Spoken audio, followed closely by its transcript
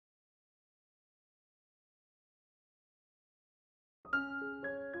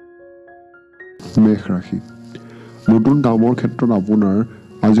মেষ ৰাশি নতুন কামৰ ক্ষেত্ৰত আপোনাৰ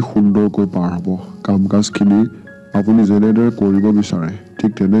আজি সুন্দৰকৈ পাৰ হ'ব। কাম কাজখিনি আপুনি যেনেদৰে কৰিব বিচাৰে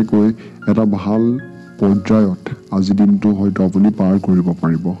ঠিক তেনেকৈ এটা ভাল পৰ্যায়ত আজি দিনটো হয়তো আপুনি পাৰ কৰিব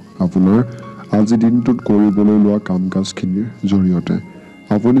পাৰিব। আপোনাৰ আজি দিনটোত কৰিবলৈ লোৱা কাম কাজখিনিৰ জৰিয়তে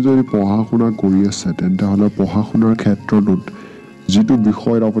আপুনি যদি পঢ়া শুনা কৰি আছে তেন্তে হ'লে পঢ়া শুনাৰ ক্ষেত্ৰটোত যিটো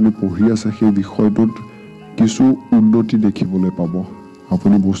বিষয়ত আপুনি পঢ়ি আছে সেই বিষয়টোত কিছু উন্নতি দেখিবলৈ পাব।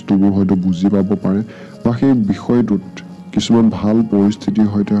 আপুনি বস্তুবোৰ হয়তো বুজি পাব পাৰে বা সেই বিষয়টোত কিছুমান ভাল পৰিস্থিতিৰ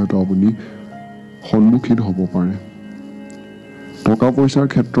সৈতে হয়তো আপুনি সন্মুখীন হ'ব পাৰে। টকা পইচাৰ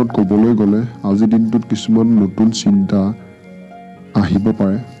ক্ষেত্ৰত ক'বলৈ গ'লে আজিৰ দিনটোত কিছুমান নতুন চিন্তা আহিব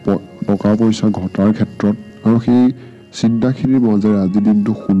পাৰে টকা পইচা ঘটাৰ ক্ষেত্ৰত, আৰু সেই চিন্তাখিনিৰ মাজেৰে আজিৰ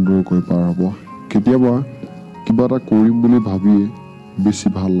দিনটো সুন্দৰকৈ পাৰ হ'ব। কেতিয়াবা কিবা এটা কৰিম বুলি ভাবিয়ে বেছি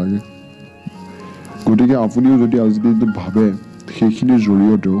ভাল লাগে, গতিকে আপুনিও যদি আজিৰ দিনটোত ভাবে সেইখিনিৰ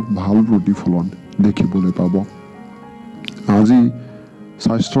জৰিয়তেও ভাল প্ৰতিফলন দেখিবলৈ পাব। আজি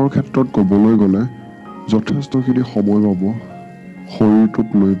স্বাস্থ্যৰ ক্ষেত্ৰত ক'বলৈ গ'লে যথেষ্টখিনি সময় পাব শৰীৰটোক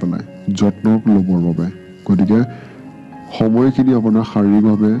লৈ পেলাই যত্ন ল'বৰ বাবে। গতিকে সময়খিনি আপোনাৰ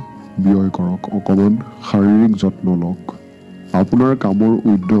শাৰীৰিকভাৱে ব্যয় কৰক, অকণমান শাৰীৰিক যত্ন লওক। আপোনাৰ কামৰ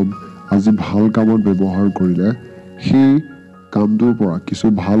উদ্যম আজি ভাল কামত ব্যৱহাৰ কৰিলে সেই কামটোৰ পৰা কিছু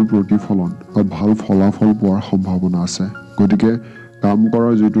ভাল প্ৰতিফলন বা ভাল ফলাফল পোৱাৰ সম্ভাৱনা আছে। গতিকে কাম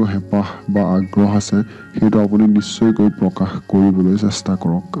কৰাৰ যিটো হেঁপাহ বা আগ্ৰহ আছে সেইটো আপুনি নিশ্চয়কৈ প্ৰকাশ কৰিবলৈ চেষ্টা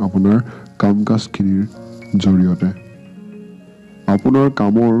কৰক আপোনাৰ কাম কাজখিনিৰ জৰিয়তে। আপোনাৰ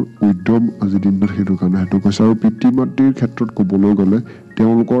কামৰ উদ্যম আজিৰ দিনটোত সেইটো কৈছে। আৰু পিতৃ মাতৃৰ ক্ষেত্ৰত ক'বলৈ গ'লে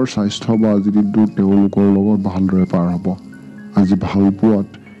তেওঁলোকৰ স্বাস্থ্য বা আজিৰ দিনটোত তেওঁলোকৰ লগত ভালদৰে পাৰ হ'ব। আজি ভাল পোৱাত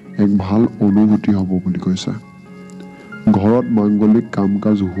এক ভাল অনুভূতি হ'ব বুলি কৈছে। ঘৰত মাংগলিক কাম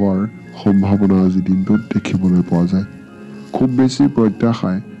কাজ হোৱাৰ সম্ভাৱনা আজিৰ দিনটোত দেখিবলৈ পোৱা যায়। খুব বেছি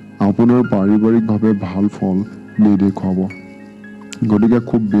প্ৰত্যাশাই আপোনাৰ পাৰিবাৰিকভাৱে ভাল ফল নেদেখুৱাব। গতিকে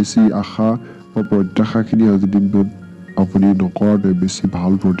খুব বেছি আশা বা প্ৰত্যাশাখিনি আজিৰ দিনটোত আপুনি নকৰাতে বেছি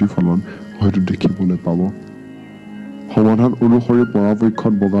ভাল প্ৰতিফলন হয়তো দেখিবলৈ পাব। সমাধান অনুসৰি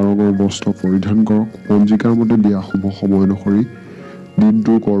পৰাপক্ষত বগা ৰঙৰ বস্ত্ৰ পৰিধান কৰক। পঞ্জিকাৰ মতে দিয়া শুভ সময় অনুসৰি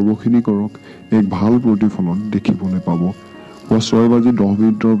দিনটোৰ কৰ্মখিনি কৰক, এক ভাল প্ৰতিফলন দেখিবলৈ পাব।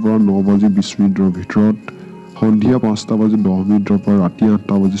 6:10 পৰা 9:20 ভিতৰত, সন্ধিয়া 5:10 পৰা ৰাতি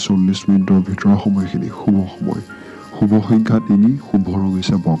 8:40 ভিতৰৰ সময়খিনি শুভ সময়। শুভ সংখ্যা 3, শুভ ৰং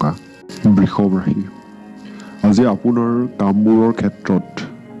হৈছে বগা। বৃষভ ৰাশি আজি আপোনাৰ কামবোৰৰ ক্ষেত্ৰত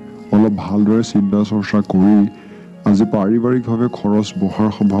অলপ ভালদৰে চিন্তা চৰ্চা কৰি আজি পাৰিবাৰিকভাৱে খৰচ বঢ়াৰ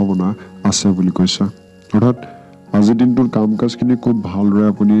সম্ভাৱনা আছে বুলি কৈছে। অৰ্থাৎ আজিৰ দিনটোত কাম কাজখিনি খুব ভালদৰে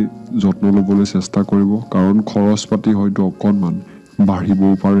আপুনি যত্ন ল'বলৈ চেষ্টা কৰিব, কাৰণ খৰচ পাতি হয়তো অকণমান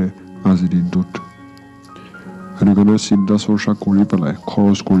বাঢ়িবও পাৰে আজিৰ দিনটোত। সেইটো কাৰণে চিন্তা চৰ্চা কৰি পেলাই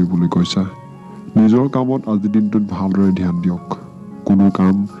খৰচ কৰিবলৈ কৈছে। নিজৰ কামত আজিৰ দিনটোত ভালদৰে ধ্যান দিয়ক। কোনো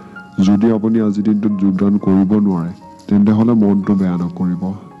কাম যদি আপুনি আজিৰ দিনটোত যোগদান কৰিব নোৱাৰে তেন্তে হ'লে মনটো বেয়া নকৰিব।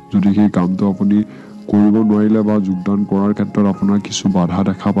 যদি সেই কামটো আপুনি কৰিব নোৱাৰিলে বা যোগদান কৰাৰ ক্ষেত্ৰত আপোনাৰ কিছু বাধা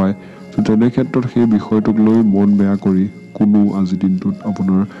দেখা পায়, তেনে ক্ষেত্ৰত সেই বিষয়টোক লৈ মন বেয়া কৰি কোনো আজিৰ দিনটোত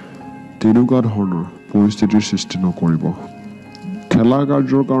আপোনাৰ তেনেকুৱা ধৰণৰ পৰিস্থিতিৰ সৃষ্টি নকৰিব। খেলা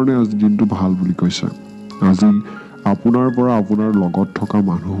কাৰ্যৰ কাৰণে আজিৰ দিনটো ভাল বুলি কৈছে। আজি আপোনাৰ পৰা আপোনাৰ লগত থকা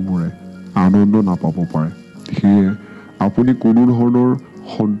মানুহবোৰে আনন্দ নাপাব পাৰে, সেয়ে আপুনি কোনো ধৰণৰ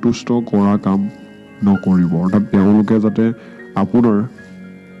সন্তুষ্ট কৰা কাম নকৰিব। অৰ্থাৎ তেওঁলোকে যাতে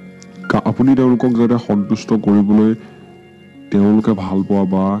আপুনি তেওঁলোকক যাতে সন্তুষ্ট কৰিবলৈ তেওঁলোকে ভাল পোৱা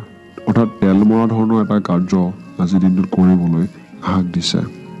বা অৰ্থাৎ তেল মৰা ধৰণৰ এটা কাৰ্য আজিৰ দিনটোত কৰিবলৈ হাক দিছে।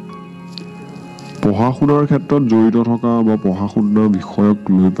 পঢ়া শুনাৰ ক্ষেত্ৰত জড়িত থকা বা পঢ়া শুনাৰ বিষয়ক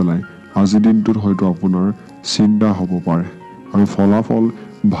লৈ পেলাই আজিৰ দিনটোত হয়তো আপোনাৰ চিন্তা হ'ব পাৰে, আৰু ফলাফল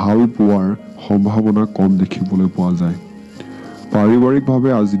ভাল পোৱাৰ সম্ভাৱনা কম দেখিবলৈ পোৱা যায়। পাৰিবাৰিকভাৱে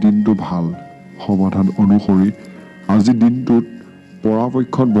আজিৰ দিনটো ভাল। সমাধান অনুসৰি আজিৰ দিনটোত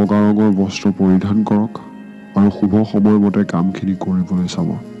পৰাপক্ষত বগা ৰঙৰ বস্ত্ৰ পৰিধান কৰক আৰু শুভ সময়মতে কামখিনি কৰিবলৈ চাব।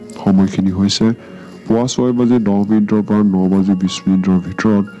 সময়খিনি হৈছে পুৱা 6:10 পৰা 9:20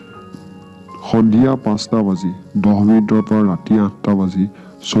 ভিতৰত, সন্ধিয়া 5:10 পৰা ৰাতি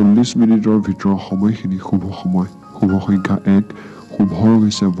 8:40 ভিতৰৰ সময়খিনি শুভ সময়। শুভ সংখ্যা 1, শুভ ৰং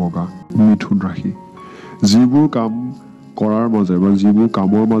হৈছে বগা। মিথুন ৰাশি যিবোৰ কাম কৰাৰ মাজে বা যিবোৰ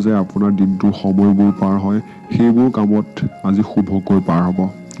কামৰ মাজে আপোনাৰ দিনটোৰ সময়বোৰ পাৰ হয় সেইবোৰ কামত আজি শুভকৈ পাৰ হ'ব।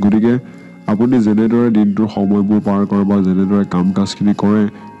 গতিকে আপুনি যেনেদৰে দিনটোৰ সময়বোৰ পাৰ কৰে বা যেনেদৰে কাম কাজখিনি কৰে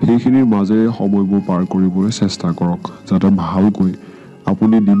সেইখিনিৰ মাজেৰে সময়বোৰ পাৰ কৰিবলৈ চেষ্টা কৰক, যাতে ভালকৈ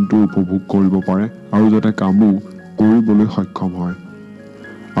আপুনি দিনটো উপভোগ কৰিব পাৰে আৰু যাতে কামো কৰিবলৈ সক্ষম হয়।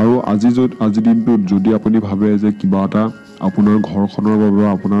 আৰু আজিৰ দিনটোত যদি আপুনি ভাবে যে কিবা এটা আপোনাৰ ঘৰখনৰ বাবে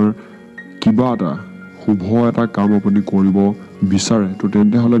আপোনাৰ কিবা এটা শুভ এটা কাম আপুনি কৰিব বিচাৰে তো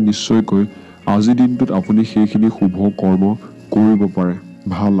তেন্তে হ'লে নিশ্চয়কৈ আজি দিনটোত আপুনি সেইখিনি শুভ কৰ্ম কৰিব পাৰে।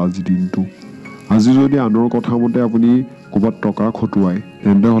 ভাল আজি দিনটো। আজি যদি আনৰ কথা মতে আপুনি ক'ৰবাত টকা খটুৱায়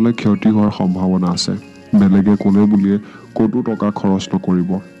তেন্তে হ'লে ক্ষতি হোৱাৰ সম্ভাৱনা আছে। বেলেগে ক'লে বুলিয়ে ক'তো টকা খৰচ নকৰিব।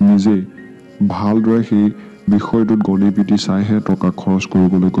 নিজেই ভালদৰে সেই বিষয়টোত গণি পিটি চাইহে টকা খৰচ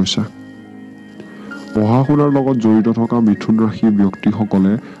কৰিবলৈ কৈছে। পঢ়া শুনাৰ লগত জড়িত থকা মিথুন ৰাশিৰ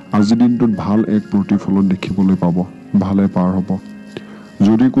ব্যক্তিসকলে আজি দিনটোত ভাল এক প্ৰতিফলন দেখিবলৈ পাব। ভালে পাৰ হ'ব।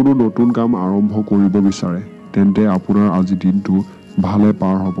 যদি কোনো নতুন কাম আৰম্ভ কৰিব বিচাৰে তেন্তে আপোনাৰ আজি দিনটো ভালে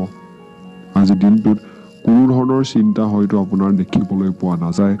পাৰ হ'ব। আজি দিনটোত কোনো ধৰণৰ চিন্তা হয়তো আপোনাৰ দেখিবলৈ পোৱা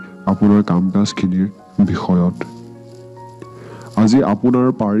নাযায় আপোনাৰ কাম কাজখিনিৰ বিষয়ত। আজি আপোনাৰ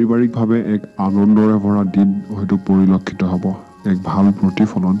পাৰিবাৰিকভাৱে এক আনন্দৰে ভৰা দিন হয়তো পৰিলক্ষিত হ'ব। এক ভাল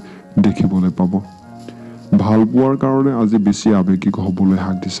প্ৰতিফলন দেখিবলৈ পাব। ভাল পোৱাৰ কাৰণে আজি বেছি আৱেগিক হ'বলৈ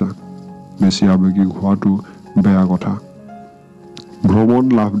হাক দিছে। বেছি আৱেগিক হোৱাটো বেয়া কথা। ভ্ৰমণ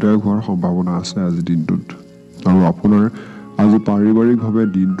লাভদায়ক হোৱাৰ সম্ভাৱনা আছে আজি দিনটোত। আৰু আপোনাৰ আজি পাৰিবাৰিকভাৱে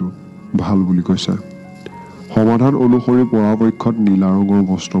দিনটো ভাল বুলি কৈছে। সমাধান অনুসৰি পৰাপক্ষত নীলা ৰঙৰ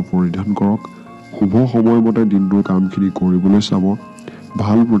বস্ত্ৰ পৰিধান কৰক। শুভ সময়মতে দিনটোৰ কামখিনি কৰিবলৈ চাব।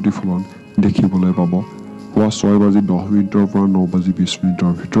 ভাল প্ৰতিফলন দেখিবলৈ পাব। পুৱা 6:10 পৰা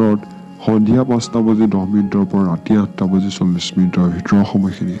 9:20 ভিতৰত, সন্ধিয়া 5:10 পৰা ৰাতি 8:40 ভিতৰৰ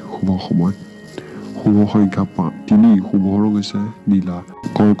সময়খিনি শুভ সময়। শুভ সংখ্যা 3, শুভ ৰং হৈছে নীলা।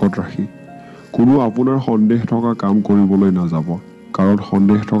 কৰ্কট ৰাশি। কোনো আপোনাৰ সন্দেহ থকা কাম কৰিবলৈ নাযাব। কাৰণ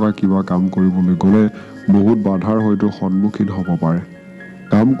সন্দেহ থকা কিবা কাম কৰিবলৈ গ'লে বহুত বাধাৰ হয়তো সন্মুখীন হ'ব পাৰে।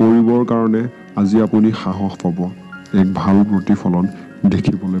 কাম কৰিবৰ কাৰণে আজি আপুনি সাহস পাব। এক ভাল প্ৰতিফলন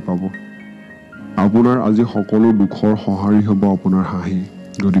দেখিবলৈ পাব। আপোনাৰ আজি সকলো দুখৰ সঁহাৰি হ'ব আপোনাৰ হাঁহি।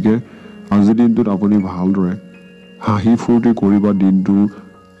 গতিকে আজি দিনটোত আপুনি ভালদৰে হাঁহি ফূৰ্তি কৰিবা। দিনটো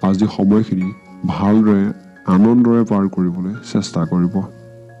আজি সময়খিনি ভালদৰে আনন্দৰে পাৰ কৰিবলৈ চেষ্টা কৰিব।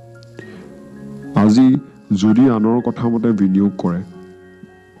 আজি যদি আনৰ কথা মতে বিনিয়োগ কৰে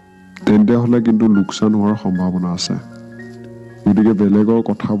তেন্তে হ'লে কিন্তু লোকচান হোৱাৰ সম্ভাৱনা আছে। গতিকে বেলেগৰ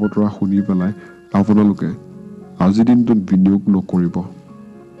কথা বতৰা শুনি পেলাই আপোনালোকে আজি দিনটোত বিনিয়োগ নকৰিব।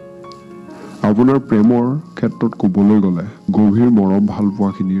 আপোনাৰ প্ৰেমৰ ক্ষেত্ৰত ক'বলৈ গ'লে গভীৰ মৰম ভাল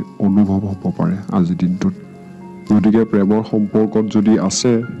পোৱাখিনিৰ অনুভৱ হ'ব পাৰে আজি দিনটোত। গতিকে প্ৰেমৰ সম্পৰ্কত যদি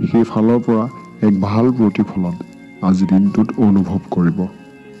আছে সেইফালৰ পৰা এক ভাল প্ৰতিফলন আজি দিনটোত অনুভৱ কৰিব।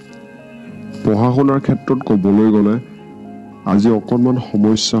 পঢ়া শুনাৰ ক্ষেত্ৰত ক'বলৈ গ'লে আজি অকণমান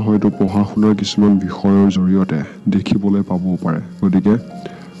সমস্যা হয়তো পঢ়া শুনাৰ কিছুমান বিষয়ৰ জৰিয়তে দেখিবলৈ পাবও পাৰে। গতিকে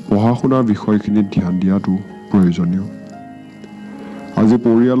পঢ়া শুনাৰ বিষয়খিনিত ধ্যান দিয়াটো প্ৰয়োজনীয়। আজি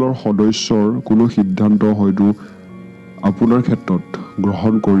পৰিয়ালৰ সদস্যৰ কোনো সিদ্ধান্ত হয়তো আপোনাৰ ক্ষেত্ৰত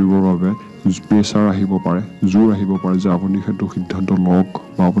গ্ৰহণ কৰিবৰ বাবে প্ৰেছাৰ আহিব পাৰে, জোৰ আহিব পাৰে যে আপুনি সেইটো সিদ্ধান্ত লওক,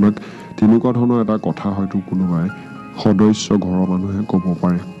 বা আপোনাক তেনেকুৱা ধৰণৰ এটা কথা হয়তো কোনোবাই সদস্য ঘৰৰ মানুহে ক'ব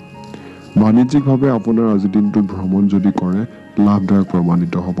পাৰে। বাণিজ্যিকভাৱে আপোনাৰ আজি দিনটোত ভ্ৰমণ যদি কৰে লাভদায়ক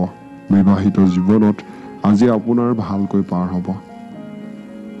প্ৰমাণিত হ'ব। বিবাহিত জীৱনত আজি আপোনাৰ ভালকৈ পাৰ হ'ব।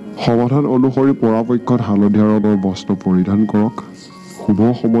 সমাধান অনুসৰি পৰাপক্ষত হালধীয়া ৰঙৰ বস্ত্ৰ পৰিধান কৰক। শুভ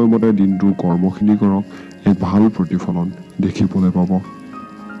সময়মতে দিনটোৰ কৰ্মখিনি কৰক। এক ভাল প্ৰতিফলন দেখিবলৈ পাব।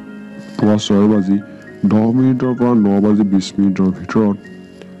 পুৱা 6:10 পৰা 9:20 ভিতৰত,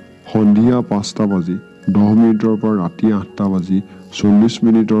 সন্ধিয়া 5:10 পৰা ৰাতি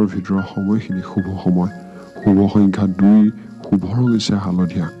 8:40 ভিতৰৰ সময়খিনি শুভ সময়। শুভ সংখ্যা 2, শুভ ৰং হৈছে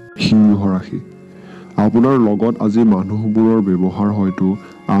হালধীয়া। সিংহ ৰাশি। আপোনাৰ লগত আজি মানুহবোৰৰ ব্যৱহাৰ হয়তো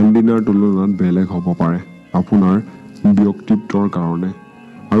আন দিনাৰ তুলনাত বেলেগ হ'ব পাৰে আপোনাৰ ব্যক্তিত্বৰ কাৰণে।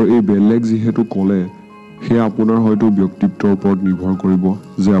 আৰু এই বেলেগ যিহেতু ক'লে সেয়া আপোনাৰ হয়তো ব্যক্তিত্বৰ ওপৰত নিৰ্ভৰ কৰিব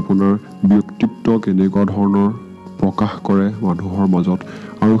যে আপোনাৰ ব্যক্তিত্ব কেনেকুৱা ধৰণৰ প্ৰকাশ কৰে মানুহৰ মাজত,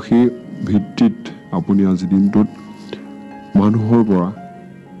 আৰু সেই ভিত্তিত আপুনি আজি দিনটোত মানুহৰ পৰা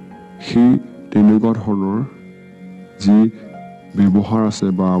সেই তেনেকুৱা ধৰণৰ যি ব্যৱহাৰ আছে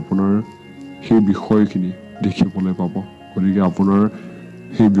বা আপোনাৰ সেই বিষয়খিনি দেখিবলৈ পাব। গতিকে আপোনাৰ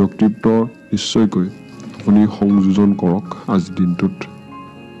সেই ব্যক্তিত্ব নিশ্চয়কৈ আপুনি সংযোজন কৰক আজিৰ দিনটোত।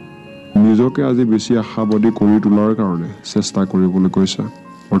 নিজকে আজি বেছি আশাবাদী কৰি তোলাৰ কাৰণে চেষ্টা কৰিবলৈ কৈছে।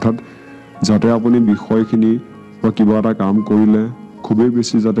 অৰ্থাৎ যাতে আপুনি বিষয়খিনি বা কিবা এটা কাম কৰিলে খুবেই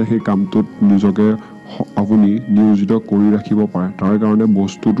বেছি যাতে সেই কামটোত নিজকে আপুনি নিয়োজিত কৰি ৰাখিব পাৰে, তাৰ কাৰণে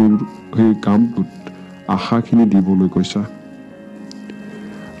বস্তুটোৰ সেই কামটোত আশাখিনি দিবলৈ কৈছে।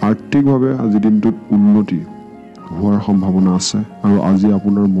 আৰ্থিকভাৱে আজিৰ দিনটোত উন্নতি হোৱাৰ সম্ভাৱনা আছে। আৰু আজি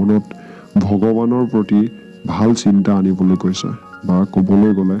আপোনাৰ মনত ভগৱানৰ প্ৰতি ভাল চিন্তা আনিবলৈ কৈছে, বা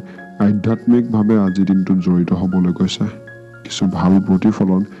ক'বলৈ গ'লে আধ্যাত্মিকভাৱে আজিৰ দিনটোত জড়িত হ'বলৈ কৈছে। কিছু ভাল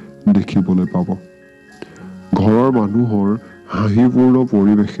প্ৰতিফলন দেখিবলৈ পাব। ঘৰৰ মানুহৰ হাঁহিপূৰ্ণ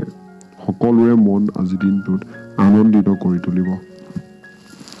পৰিৱেশে সকলোৰে মন আজিৰ দিনটোত আনন্দিত কৰি তুলিব।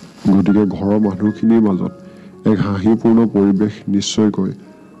 গতিকে ঘৰৰ মানুহখিনিৰ মাজত এক হাঁহিপূৰ্ণ পৰিৱেশ নিশ্চয়কৈ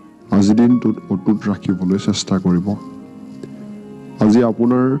আজিৰ দিনটোত অটুট ৰাখিবলৈ চেষ্টা কৰিব। আজি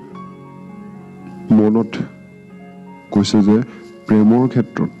আপোনাৰ মনত কৈছে যে প্ৰেমৰ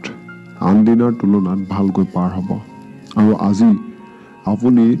ক্ষেত্ৰত আন দিনাৰ তুলনাত ভালকৈ পাৰ হ'ব। আৰু আজি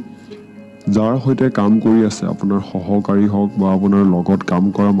আপুনি যাৰ সৈতে কাম কৰি আছে, আপোনাৰ সহকাৰী হওক বা আপোনাৰ লগত কাম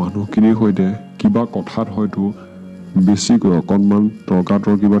কৰা মানুহখিনিৰ সৈতে কিবা কথাত হয়তো বেছিকৈ অকণমান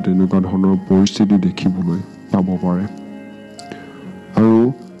তৰ্কাতৰ্কি বা তেনেকুৱা ধৰণৰ পৰিস্থিতি দেখিবলৈ পাব পাৰে। আৰু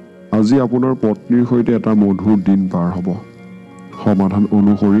আজি আপোনাৰ পত্নীৰ সৈতে এটা মধুৰ দিন পাৰ হ'ব। সমাধান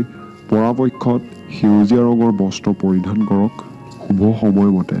অনুসৰি পৰাপক্ষত সেউজীয়া ৰঙৰ বস্ত্ৰ পৰিধান কৰক। শুভ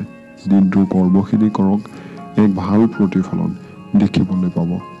সময়মতে দিনটোৰ কৰ্মখিনি কৰক। এক ভাল প্ৰতিফলন দেখিবলৈ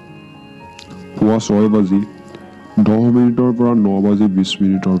পাব। পুৱা 6:10 পৰা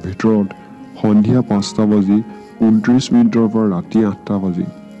 9:20 ভিতৰত, সন্ধিয়া 5:29 পৰা ৰাতি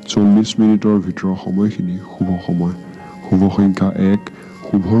 8:40 ভিতৰৰ সময়খিনি শুভ সময়। শুভ সংখ্যা 1,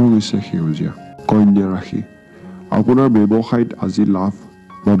 শুভ ৰং হৈছে সেউজীয়া। কন্যা ৰাশি, আপোনাৰ ব্যৱসায়ত আজি লাভ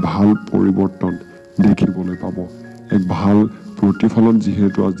বা ভাল পৰিৱৰ্তন দেখিবলৈ পাব। এক ভাল প্ৰতিফলন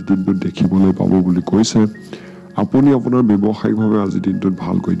যিহেতু আজিৰ দিনটোত দেখিবলৈ পাব বুলি কৈছে, আপুনি আপোনাৰ ব্যৱসায়িকভাৱে আজিৰ দিনটোত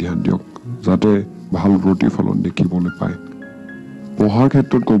ভালকৈ ধ্যান দিয়ক যাতে ভাল প্ৰতিফলন দেখিবলৈ পায়। পঢ়াৰ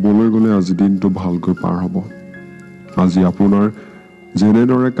ক্ষেত্ৰত ক'বলৈ গ'লে আজিৰ দিনটো ভালকৈ পাৰ হ'ব। আজি আপোনাৰ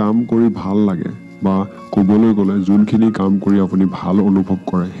যেনেদৰে কাম কৰি ভাল লাগে বা ক'বলৈ গ'লে যোনখিনি কাম কৰি আপুনি ভাল অনুভৱ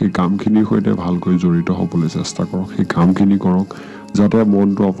কৰে, সেই কামখিনিৰ সৈতে ভালকৈ জড়িত হ'বলৈ চেষ্টা কৰক। সেই কামখিনি কৰক যাতে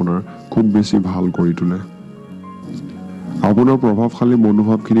মনটো আপোনাৰ খুব বেছি ভাল কৰি তোলে। আপোনাৰ প্ৰভাৱশালী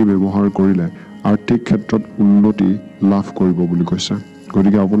মনোভাৱখিনি ব্যৱহাৰ কৰিলে আৰ্থিক ক্ষেত্ৰত উন্নতি লাভ কৰিব বুলি কৈছে।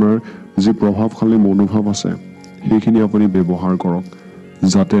 গতিকে আপোনাৰ যি প্ৰভাৱশালী মনোভাৱ আছে সেইখিনি আপুনি ব্যৱহাৰ কৰক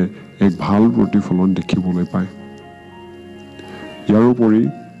যাতে এক ভাল প্ৰতিফলন দেখিবলৈ পায়। ইয়াৰোপৰি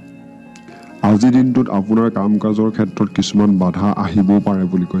আজিৰ দিনটোত আপোনাৰ কাম কাজৰ ক্ষেত্ৰত কিছুমান বাধা আহিবও পাৰে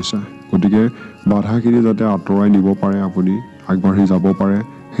বুলি কৈছে। গতিকে বাধাখিনি যাতে আঁতৰাই নিব পাৰে, আপুনি আগবাঢ়ি যাব পাৰে,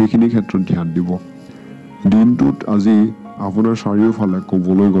 সেইখিনি ক্ষেত্ৰত ধ্যান দিব। দিনটোত আজি আপোনাৰ চাৰিওফালে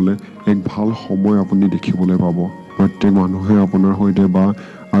ক'বলৈ গ'লে এক ভাল সময় আপুনি দেখিবলৈ পাব। প্ৰত্যেক মানুহে আপোনাৰ সৈতে বা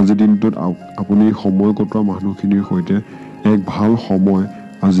আজিৰ দিনটোত আপুনি সময় কটোৱা মানুহখিনিৰ সৈতে এক ভাল সময়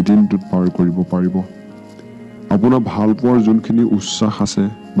আজিৰ দিনটোত পাৰ কৰিব পাৰিব। আপোনাৰ ভাল পোৱাৰ যোনখিনি উচ্ছ্বাস আছে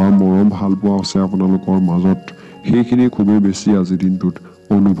বা মৰম ভাল পোৱা আছে আপোনালোকৰ মাজত, সেইখিনি খুবেই বেছি আজিৰ দিনটোত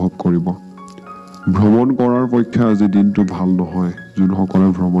অনুভৱ কৰিব। ভ্ৰমণ কৰাৰ পক্ষে আজিৰ দিনটো ভাল নহয়। যোনসকলে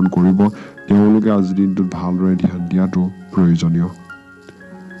ভ্ৰমণ কৰিব তেওঁলোকে আজিৰ দিনটোত ভালদৰে ধ্যান দিয়াটো প্ৰয়োজনীয়।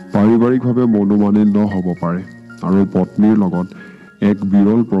 পাৰিবাৰিকভাৱে মনোমালিন্য হ'ব পাৰে আৰু পত্নীৰ লগত এক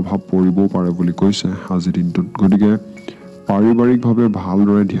বিৰল প্ৰভাৱ পৰিবও পাৰে বুলি কৈছে আজিৰ দিনটোত। গতিকে পাৰিবাৰিকভাৱে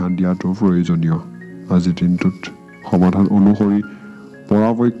ভালদৰে ধ্যান দিয়াটো প্ৰয়োজনীয় আজিৰ দিনটোত। সমাধান অনুসৰি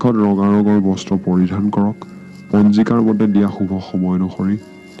পৰাপক্ষত ৰঙা ৰঙৰ বস্ত্ৰ পৰিধান কৰক। পঞ্জিকাৰ মতে দিয়া শুভ সময় অনুসৰি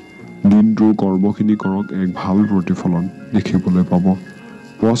দিনটোৰ কৰ্মখিনি কৰক। এক ভাল প্ৰতিফলন দেখিবলৈ পাব।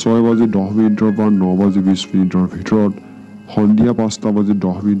 পুৱা 6:10 পৰা 9:20 ভিতৰত, সন্ধিয়া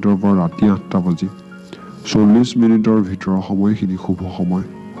 5:10 পৰা ৰাতি 8:40 ভিতৰৰ সময়খিনি শুভ সময়।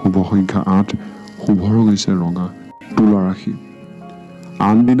 শুভ সংখ্যা 8, শুভ ৰং হৈছে ৰঙা। তুলা ৰাশি,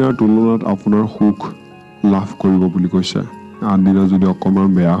 আন দিনাৰ তুলনাত আপোনাৰ সুখ লাভ কৰিব বুলি কৈছে। আন দিনা যদি অকণমান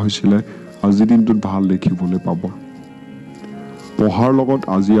বেয়া হৈছিলে, আজিৰ দিনটোত ভাল দেখিবলৈ পাব। পঢ়াৰ লগত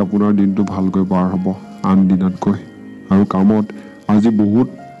আজি আপোনাৰ দিনটো ভালকৈ পাৰ হ'ব আন দিনাতকৈ। আৰু কামত আজি বহুত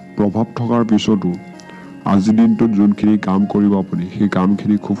প্ৰভাৱ থকাৰ পিছতো আজিৰ দিনটোত যোনখিনি কাম কৰিব আপুনি, সেই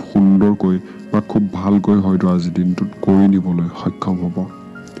কামখিনি খুব সুন্দৰকৈ বা খুব ভালকৈ হয়তো আজিৰ দিনটোত কৰি নিবলৈ সক্ষম হ'ব।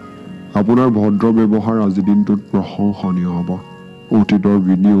 আপোনাৰ ভদ্ৰ ব্যৱহাৰ আজিৰ দিনটোত প্ৰশংসনীয় হ'ব। অতীতৰ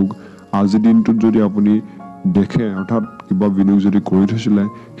বিনিয়োগ আজিৰ দিনটোত যদি আপুনি দেখে, অৰ্থাৎ কিবা বিনিয়োগ যদি কৰি থৈছিলে,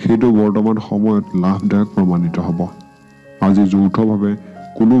 সেইটো বৰ্তমান সময়ত লাভদায়ক প্ৰমাণিত হ'ব। আজি যৌথভাৱে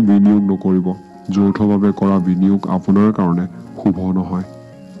কোনো বিনিয়োগ নকৰিব। যৌথভাৱে কৰা বিনিয়োগ আপোনাৰ কাৰণে শুভ নহয়।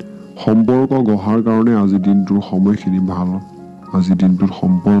 সম্পৰ্ক গঢ়াৰ কাৰণে আজিৰ দিনটোৰ সময়খিনি ভাল। আজিৰ দিনটোত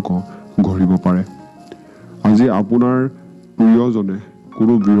সম্পৰ্ক গঢ়িব পাৰে। আজি আপোনাৰ প্ৰিয়জনে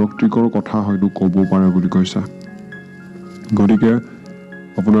কোনো বিৰক্তিকৰ কথা হয়তো ক'ব পাৰে বুলি কৈছে। গতিকে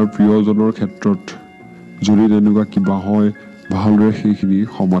আপোনাৰ প্ৰিয়জনৰ ক্ষেত্ৰত যদি তেনেকুৱা কিবা হয়, ভালদৰে সেইখিনি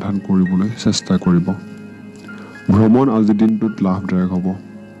সমাধান কৰিবলৈ চেষ্টা কৰিব। ভ্ৰমণ আজিৰ দিনটোত লাভদায়ক হ'ব।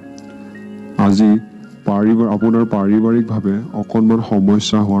 আজি আপোনাৰ পাৰিবাৰিকভাৱে অকণমান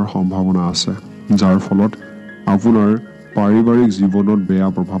সমস্যা হোৱাৰ সম্ভাৱনা আছে, যাৰ ফলত আপোনাৰ পাৰিবাৰিক জীৱনত বেয়া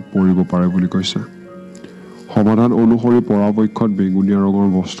প্ৰভাৱ পৰিব পাৰে বুলি কৈছে। সমাধান অনুসৰি পৰাপক্ষত বেঙুনীয়া ৰঙৰ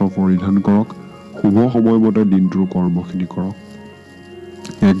বস্ত্ৰ পৰিধান কৰক। শুভ সময়মতে দিনটোৰ কৰ্মখিনি কৰক।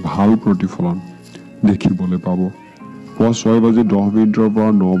 এক ভাল প্ৰতিফলন দেখিবলৈ পাব। পুৱা 6:10 পৰা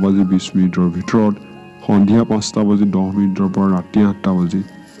 9:20 ভিতৰত, সন্ধিয়া 5:10 পৰা ৰাতি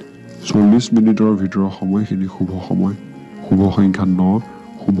 8:40 ভিতৰৰ সময়খিনি শুভ সময়। শুভ সংখ্যা 9,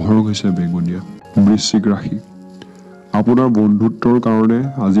 শুভ ৰং হৈছে বেঙুনীয়া। বৃশ্চিক ৰাশি, আপোনাৰ বন্ধুত্বৰ কাৰণে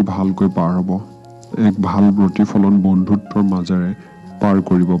আজি ভালকৈ পাৰ হ'ব। এক ভাল প্ৰতিফলন বন্ধুত্বৰ মাজেৰে পাৰ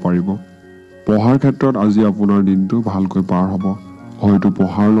কৰিব পাৰিব। পঢ়াৰ ক্ষেত্ৰত আজি আপোনাৰ দিনটো ভালকৈ পাৰ হ'ব। হয়তো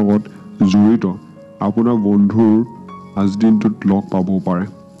পঢ়াৰ লগত জড়িত আপোনাৰ বন্ধুৰ আজি দিনটোত লগ পাবও পাৰে।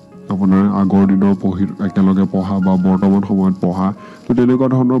 আপোনাৰ আগৰ দিনৰ একেলগে পঢ়া বা বৰ্তমান সময়ত পঢ়া, তো তেনেকুৱা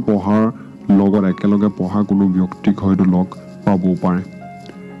ধৰণৰ পঢ়াৰ লগত একেলগে পঢ়া কোনো ব্যক্তিক হয়তো লগ পাবও পাৰে।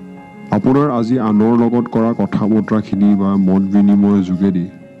 আপোনাৰ আজি আনৰ লগত কৰা কথা বতৰাখিনি বা মত বিনিময়ৰ যোগেদি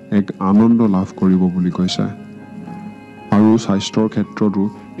এক আনন্দ লাভ কৰিব বুলি কৈছে। আৰু স্বাস্থ্যৰ ক্ষেত্ৰতো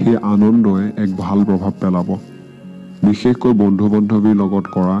সেই আনন্দই এক ভাল প্ৰভাৱ পেলাব। বিশেষকৈ বন্ধু বান্ধৱীৰ লগত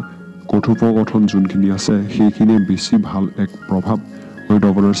কৰা কথোপকথন যোনখিনি আছে, সেইখিনিয়ে বেছি ভাল এক প্ৰভাৱ হয়তো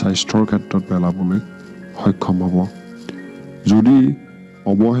আপোনাৰ স্বাস্থ্যৰ ক্ষেত্ৰত পেলাবলৈ সক্ষম হ'ব। যদি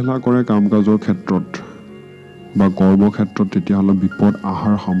অৱহেলা কৰে কাম কাজৰ ক্ষেত্ৰত বা কৰ্মক্ষেত্ৰত, তেতিয়াহ'লে বিপদ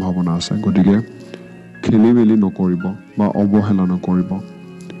অহাৰ সম্ভাৱনা আছে। গতিকে খেলি মেলি নকৰিব বা অৱহেলা নকৰিব।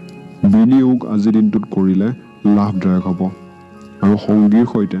 বিনিয়োগ আজিৰ দিনটোত কৰিলে লাভদায়ক হ'ব। আৰু সংগীৰ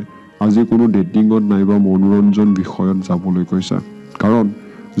সৈতে আজি কোনো ডেটিঙত নাইবা মনোৰঞ্জন বিষয়ত যাবলৈ কৈছে। কাৰণ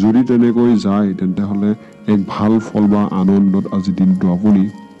যদি তেনেকৈ যায়, তেন্তে হ'লে এক ভাল ফল বা আনন্দত আজি দিনটো আপুনি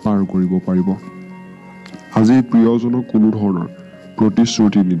পাৰ কৰিব পাৰিব। আজি প্ৰিয়জনক কোনো ধৰণৰ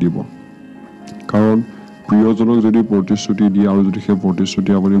প্ৰতিশ্ৰুতি নিদিব। কাৰণ প্ৰিয়জনক যদি প্ৰতিশ্ৰুতি দিয়ে আৰু যদি সেই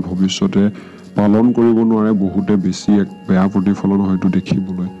প্ৰতিশ্ৰুতি আপুনি ভৱিষ্যতে পালন কৰিব নোৱাৰে, বহুতে বেছি এক বেয়া প্ৰতিফলন হয়তো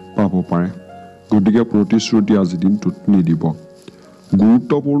দেখিবলৈ পাব পাৰে। গতিকে প্ৰতিশ্ৰুতি আজি দিনটোত নিদিব।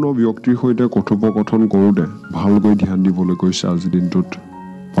 গুৰুত্বপূৰ্ণ ব্যক্তিৰ সৈতে কথোপকথন কৰোঁতে ভালকৈ ধ্যান দিবলৈ কৈছে আজিৰ দিনটোত।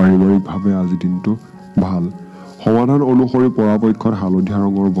 পাৰিবাৰিকভাৱে আজি দিনটো ভাল। সমাধান অনুসৰি পৰাপক্ষত হালধীয়া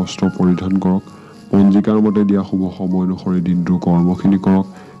ৰঙৰ বস্ত্ৰ পৰিধান কৰক। পঞ্জিকাৰ মতে দিয়া শুভ সময় অনুসৰি দিনটোৰ কৰ্মখিনি কৰক।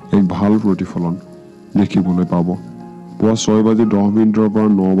 এক ভাল প্ৰতিফলন দেখিবলৈ পাব। পুৱা 6:10 পৰা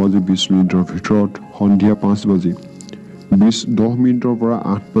 9:20 ভিতৰত, সন্ধিয়া 5:10 পৰা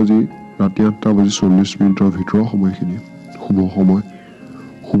ৰাতি 8:40 ভিতৰৰ সময়খিনি শুভ সময়।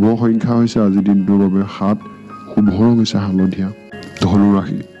 শুভ সংখ্যা হৈছে আজিৰ দিনটোৰ বাবে 7, শুভ ৰং হৈছে হালধীয়া। ধনু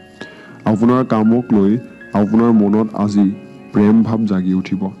ৰাশি, আপোনাৰ কামক লৈ আপোনাৰ মনত আজি প্ৰেম ভাৱ জাগি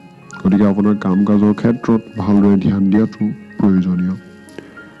উঠিব। গতিকে আপোনাৰ কাম কাজৰ ক্ষেত্ৰত ভালদৰে ধ্যান দিয়াটো প্ৰয়োজনীয়।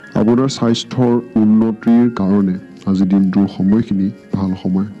 আপোনাৰ স্বাস্থ্যৰ উন্নতিৰ কাৰণে আজি দিনটোৰ সময়খিনি ভাল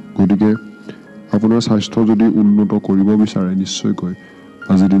সময়। গতিকে আপোনাৰ স্বাস্থ্য যদি উন্নত কৰিব বিচাৰে, নিশ্চয়কৈ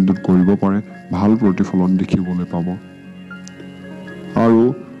আজি দিনটোত কৰিব পাৰে। ভাল প্ৰতিফলন দেখিবলৈ পাব। আৰু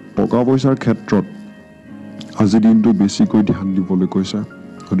টকা পইচাৰ ক্ষেত্ৰত আজি দিনটো বেছিকৈ ধ্যান দিবলৈ কৈছে।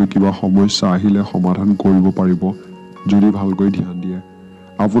 হয়তো কিবা সমস্যা আহিলে সমাধান কৰিব পাৰিব যদি ভালকৈ ধ্যান দিয়ে।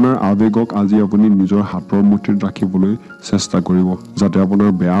 আপোনাৰ আৱেগক আজি আপুনি নিজৰ হাতৰ মুঠিত ৰাখিবলৈ চেষ্টা কৰিব, যাতে আপোনাৰ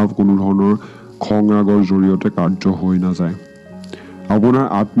বেয়া কোনো ধৰণৰ খং ৰাগৰ জৰিয়তে কাৰ্য হৈ নাযায়। আপোনাৰ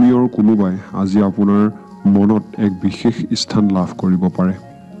আত্মীয়ৰ কোনোবাই আজি আপোনাৰ মনত এক বিশেষ স্থান লাভ কৰিব পাৰে।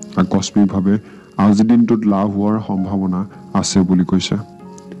 আকস্মিকভাৱে আজিৰ দিনটোত লাভ হোৱাৰ সম্ভাৱনা আছে বুলি কৈছে।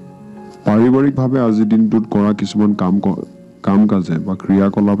 পাৰিবাৰিকভাৱে আজিৰ দিনটোত কৰা কিছুমান কাম কাজে বা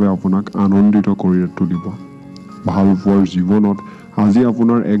ক্ৰিয়াকলাপে আপোনাক আনন্দিত কৰি তুলিব। ভাল পোৱাৰ জীৱনত আজি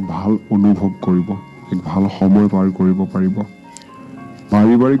আপোনাৰ এক ভাল অনুভৱ কৰিব, এক ভাল সময় পাৰ কৰিব পাৰিব।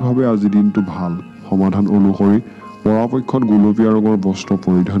 পাৰিবাৰিকভাৱে আজি দিনটো ভাল। সমাধান অনুসৰি পৰাপক্ষত গুলপীয়া ৰঙৰ বস্ত্ৰ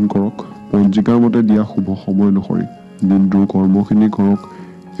পৰিধান কৰক। পঞ্জিকাৰ মতে দিয়া শুভ সময় অনুসৰি দিনটোৰ কৰ্মখিনি কৰক।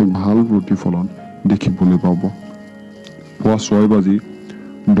 এক ভাল প্ৰতিফলন দেখিবলৈ পাব। পুৱা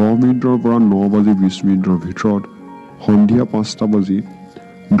 6:10 পৰা 9:20 ভিতৰত, সন্ধিয়া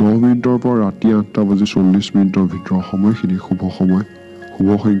 5:10 পৰা ৰাতি 8:40 ভিতৰৰ সময়খিনি শুভ সময়। শুভ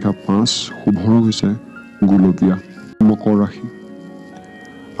সংখ্যা 5, শুভ ৰং হৈছে গুলপীয়া। মকৰ ৰাশি,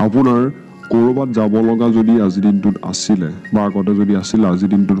 আপোনাৰ ক'ৰবাত যাব লগা যদি আজিৰ দিনটোত আছিলে বা আগতে যদি আছিলে, আজিৰ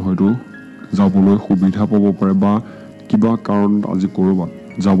দিনটোত হয়তো যাবলৈ সুবিধা পাব পাৰে বা কিবা কাৰণত আজি ক'ৰবাত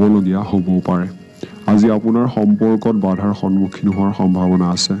যাবলগীয়া হ'বও পাৰে। আজি আপোনাৰ সম্পৰ্কত বাধাৰ সন্মুখীন হোৱাৰ সম্ভাৱনা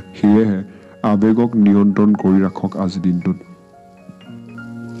আছে। সেয়েহে আৱেগক নিয়ন্ত্ৰণ কৰি ৰাখক আজিৰ দিনটোত।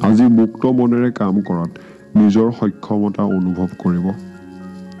 আজি মুক্ত মনেৰে কাম কৰাত নিজৰ সক্ষমতা অনুভৱ কৰিব।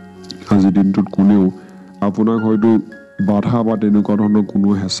 আজিৰ দিনটোত কোনেও আপোনাক হয়তো বাধা বা তেনেকুৱা ধৰণৰ কোনো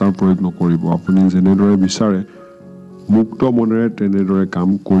হেঁচাৰ প্ৰয়োগ নকৰিব। আপুনি যেনেদৰে বিচাৰে মুক্ত মনেৰে তেনেদৰে কাম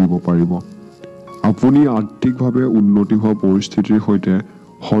কৰিব পাৰিব। আপুনি আৰ্থিকভাৱে উন্নতি হোৱা পৰিস্থিতিৰ সৈতে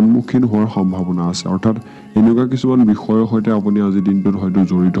সন্মুখীন হোৱাৰ সম্ভাৱনা আছে। অৰ্থাৎ এনেকুৱা কিছুমান বিষয়ৰ সৈতে আপুনি আজিৰ দিনটোত হয়তো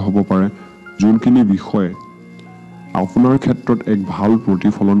জড়িত হ'ব পাৰে, যোনখিনি বিষয়ে আপোনাৰ ক্ষেত্ৰত এক ভাল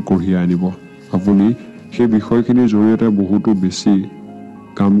প্ৰতিফলন কঢ়িয়াই আনিব। আপুনি সেই বিষয়খিনিৰ জৰিয়তে বহুতো বেছি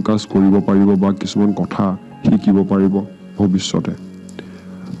কাম কাজ কৰিব পাৰিব বা কিছুমান কথা শিকিব পাৰিব ভৱিষ্যতে।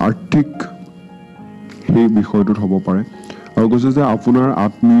 আৰ্থিক সেই বিষয়টোত হ'ব পাৰে। আৰু কৈছে যে আপোনাৰ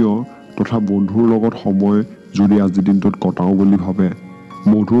আত্মীয় তথা বন্ধুৰ লগত সময় যদি আজিৰ দিনটোত কটাওঁ বুলি ভাবে,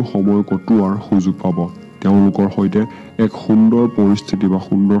 মধুৰ সময় কটোৱাৰ সুযোগ পাব। তেওঁলোকৰ সৈতে এক সুন্দৰ পৰিস্থিতি বা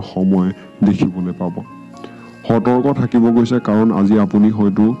সুন্দৰ সময় দেখিবলৈ পাব। সতৰ্ক থাকিব কৈছে, কাৰণ আজি আপুনি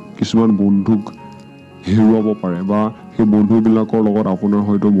হয়তো কিছুমান বন্ধুক হেৰুৱাব পাৰে বা সেই বন্ধুবিলাকৰ লগত আপোনাৰ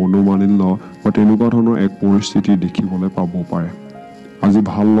হয়তো মনোমালিন্য বা তেনেকুৱা ধৰণৰ এক পৰিস্থিতি দেখিবলৈ পাব পাৰে। আজি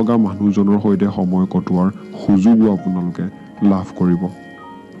ভাল লগা মানুহজনৰ সৈতে সময় কটোৱাৰ সুযোগো আপোনালোকে লাভ কৰিব।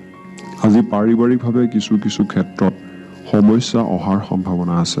 আজি পাৰিবাৰিকভাৱে কিছু কিছু ক্ষেত্ৰত সমস্যা অহাৰ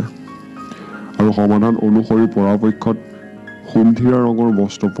সম্ভাৱনা আছে। আৰু সমাধান অনুসৰি পৰাপক্ষত সুমথিৰা ৰঙৰ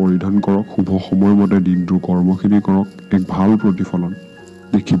বস্ত্ৰ পৰিধান কৰক। শুভ সময়মতে দিনটোৰ কৰ্মখিনি কৰক। এক ভাল প্ৰতিফলন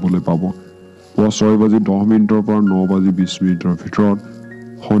দেখিবলৈ পাব। পুৱা 6:10 পৰা 9:20 ভিতৰত,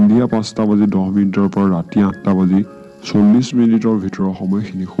 সন্ধিয়া 5:10 পৰা ৰাতি 8:40 ভিতৰৰ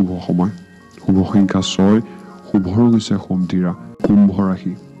সময়খিনি শুভ সময়। শুভ সংখ্যা 6, শুভ ৰং হৈছে সুমথিৰা। কুম্ভ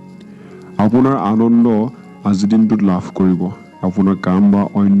ৰাশি, আপোনাৰ আনন্দ আজিৰ দিনটোত লাভ কৰিব আপোনাৰ কাম বা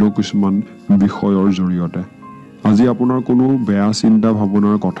অন্য কিছুমান বিষয়ৰ জৰিয়তে। আজি আপোনাৰ কোনো বেয়া চিন্তা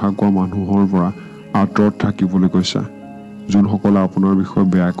ভাৱনাৰ কথা কোৱা মানুহৰ পৰা আঁতৰত থাকিবলৈ কৈছে। যোনসকলে আপোনাৰ বিষয়ে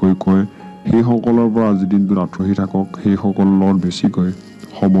বেয়াকৈ কয় সেইসকলৰ পৰা আজিৰ দিনটোত আঁতৰি থাকক। সেইসকলৰ লগত বেছিকৈ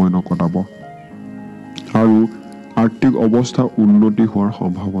সময় নকটাব। আৰু আৰ্থিক অৱস্থা উন্নতি হোৱাৰ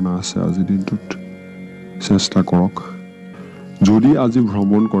সম্ভাৱনা আছে আজিৰ দিনটোত। চেষ্টা কৰক। যদি আজি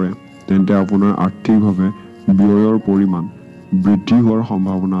ভ্ৰমণ কৰে তেন্তে আপোনাৰ আৰ্থিকভাৱে ব্যয়ৰ পৰিমাণ বৃদ্ধি হোৱাৰ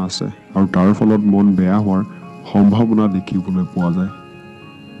সম্ভাৱনা আছে আৰু তাৰ ফলত মন বেয়া হোৱাৰ সম্ভাৱনা দেখিবলৈ পোৱা যায়।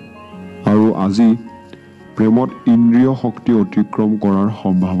 আৰু আজি প্ৰেমত ইন্দ্ৰিয় শক্তি অতিক্ৰম কৰাৰ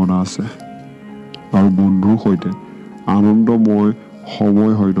সম্ভাৱনা আছে। আৰু বন্ধুৰ সৈতে আনন্দময়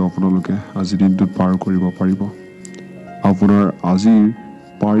সময় হয়তো আপোনালোকে আজিৰ দিনটোত পাৰ কৰিব পাৰিব। আপোনাৰ আজিৰ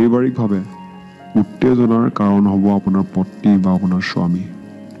পাৰিবাৰিকভাৱে উত্তেজনাৰ কাৰণ হ'ব আপোনাৰ পত্নী বা আপোনাৰ স্বামী।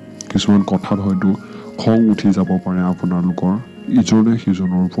 কিছুমান কথাত হয়তো খং উঠি যাব পাৰে আপোনালোকৰ ইজনে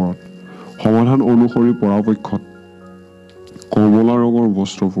সিজনৰ ওপৰত। সমাধান অনুসৰি পৰাপক্ষত কমলা ৰঙৰ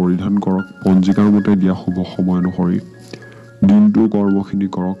বস্ত্ৰ পৰিধান কৰক। পঞ্জিকাৰ মতে দিয়া শুভ সময় অনুসৰি দিনটোৰ কৰ্মখিনি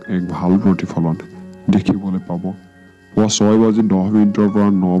কৰক। এক ভাল প্ৰতিফলন দেখিবলৈ পাব। পুৱা 6:10 পৰা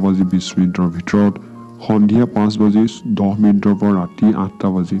 9:20 ভিতৰত, সন্ধিয়া 5:10 পৰা ৰাতি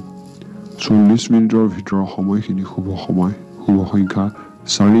 8:40 ভিতৰৰ সময়খিনি শুভ সময়। শুভ সংখ্যা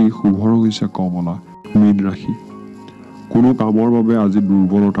 4, শুভ ৰং হৈছে কমলা। মীন ৰাশি, কোনো কামৰ বাবে আজি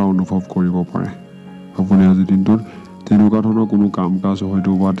দুৰ্বলতা অনুভৱ কৰিব পাৰে। আপুনি আজিৰ দিনটোত তেনেকুৱা ধৰণৰ কোনো কাম কাজ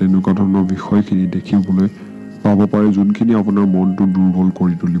হয়তো বা তেনেকুৱা ধৰণৰ বিষয়খিনি দেখিবলৈ পাব পাৰে যোনখিনি আপোনাৰ মনটো দুৰ্বল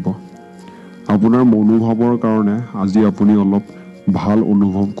কৰি তুলিব। আপোনাৰ মনোভাৱৰ কাৰণে আজি আপুনি অলপ ভাল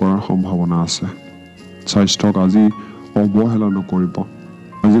অনুভৱ কৰাৰ সম্ভাৱনা আছে। স্বাস্থ্যক আজি অৱহেলা নকৰিব।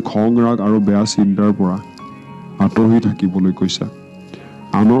 আজি খং ৰাগ আৰু বেয়া চিন্তাৰ পৰা আঁতৰি থাকিবলৈ কৈছে।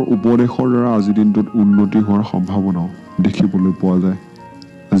 আনৰ উপদেশৰ দ্বাৰা আজিৰ দিনটোত উন্নতি হোৱাৰ সম্ভাৱনাও দেখিবলৈ পোৱা যায়।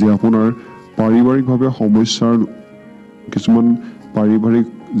 আজি আপোনাৰ পাৰিবাৰিকভাৱে সমস্যাৰ কিছুমান পাৰিবাৰিক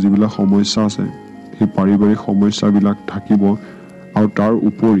যিবিলাক সমস্যা আছে সেই পাৰিবাৰিক সমস্যাবিলাক থাকিব। আৰু তাৰ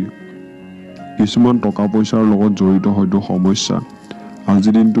উপৰি কিছুমান টকা পইচাৰ লগত জড়িত হয়তো সমস্যা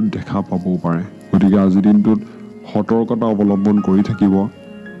আজিৰ দিনটোত দেখা পাবও পাৰে। গতিকে আজিৰ দিনটোত সতৰ্কতা অৱলম্বন কৰি থাকিব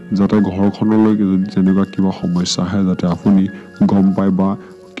যাতে ঘৰখনলৈকে যদি যেনেকুৱা কিবা সমস্যা আহে যাতে আপুনি গম পায় বা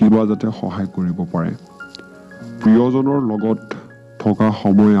কিবা যাতে সহায় কৰিব পাৰে। প্ৰিয়জনৰ লগত থকা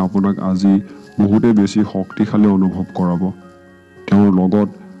সময়ে আপোনাক আজি বহুতে বেছি শক্তিশালী অনুভৱ কৰাব। তেওঁৰ লগত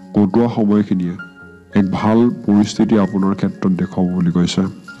কটোৱা সময়খিনিয়ে এক ভাল পৰিস্থিতি আপোনাৰ ক্ষেত্ৰত দেখুৱাব বুলি কৈছে।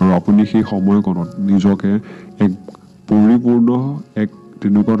 আৰু আপুনি সেই সময়কণত নিজকে এক পৰিপূৰ্ণ এক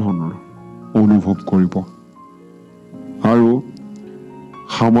তেনেকুৱা ধৰণৰ অনুভৱ কৰিব। আৰু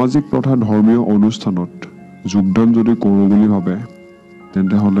সামাজিক তথা ধৰ্মীয় অনুষ্ঠানত যোগদান যদি কৰোঁ বুলি ভাবে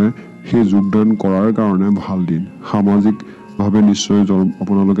তেন্তে হ'লে সেই যোগদান কৰাৰ কাৰণে ভাল দিন। সামাজিকভাৱে নিশ্চয়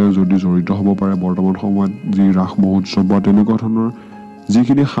আপোনালোকে যদি জড়িত হ'ব পাৰে বৰ্তমান সময়ত যি ৰাস মহোৎসৱ বা তেনেকুৱা ধৰণৰ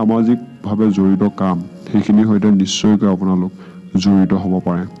যিখিনি সামাজিকভাৱে জড়িত কাম সেইখিনিৰ সৈতে নিশ্চয়কৈ আপোনালোক জড়িত হ'ব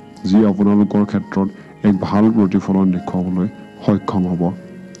পাৰে, যি আপোনালোকৰ ক্ষেত্ৰত এক ভাল প্ৰতিফলন দেখুৱাবলৈ সক্ষম হ'ব।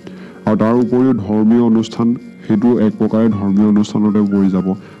 আৰু তাৰ উপৰিও ধৰ্মীয় অনুষ্ঠান, সেইটো এক প্ৰকাৰে ধৰ্মীয় অনুষ্ঠানতে পৰি যাব।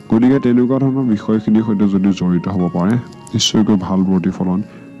 গতিকে তেনেকুৱা ধৰণৰ বিষয়খিনিৰ সৈতে যদি জড়িত হ'ব পাৰে নিশ্চয়কৈ ভাল প্ৰতিফলন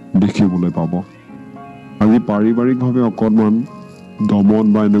দেখিবলৈ পাব। আজি পাৰিবাৰিকভাৱে অকণমান দমন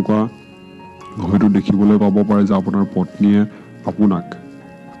বা এনেকুৱা হয়তো দেখিবলৈ পাব পাৰে যে আপোনাৰ পত্নীয়ে আপোনাক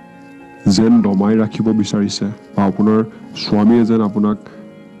যেন দমাই ৰাখিব বিচাৰিছে বা আপোনাৰ স্বামীয়ে যেন আপোনাক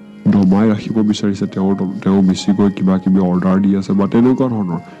দমাই ৰাখিব বিচাৰিছে, তেওঁ বেছিকৈ কিবা কিবি অৰ্ডাৰ দি আছে বা তেনেকুৱা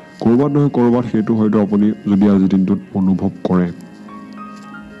ধৰণৰ ক'ৰবাত নহয় ক'ৰবাত সেইটো হয়তো আপুনি যদি আজিৰ দিনটোত অনুভৱ কৰে,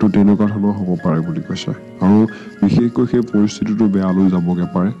 তো তেনেকুৱা ধৰণৰ হ'ব পাৰে বুলি কৈছে। আৰু বিশেষকৈ সেই পৰিস্থিতিটো বেয়ালৈ যাবগৈ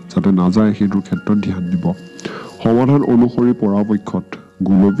পাৰে, যাতে নাযায় সেইটোৰ ক্ষেত্ৰত ধ্যান দিব। সমাধান অনুসৰি পৰাপক্ষত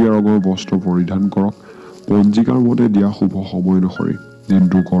গুলপীয়া ৰঙৰ বস্ত্ৰ পৰিধান কৰক। পঞ্জিকাৰ মতে দিয়া শুভ সময় অনুসৰি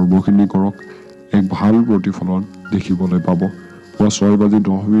দিনটো কৰ্মখিনি কৰক, এক ভাল প্ৰতিফলন দেখিবলৈ পাব। পুৱা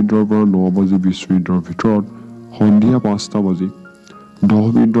 6:10 পৰা 9:20 ভিতৰত, সন্ধিয়া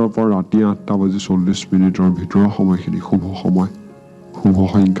 5:10 পৰা ৰাতি 8:40 ভিতৰৰ সময়খিনি শুভ সময়। শুভ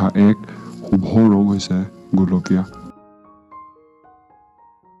সংখ্যা 1, শুভ ৰং হৈছে গুলপীয়া।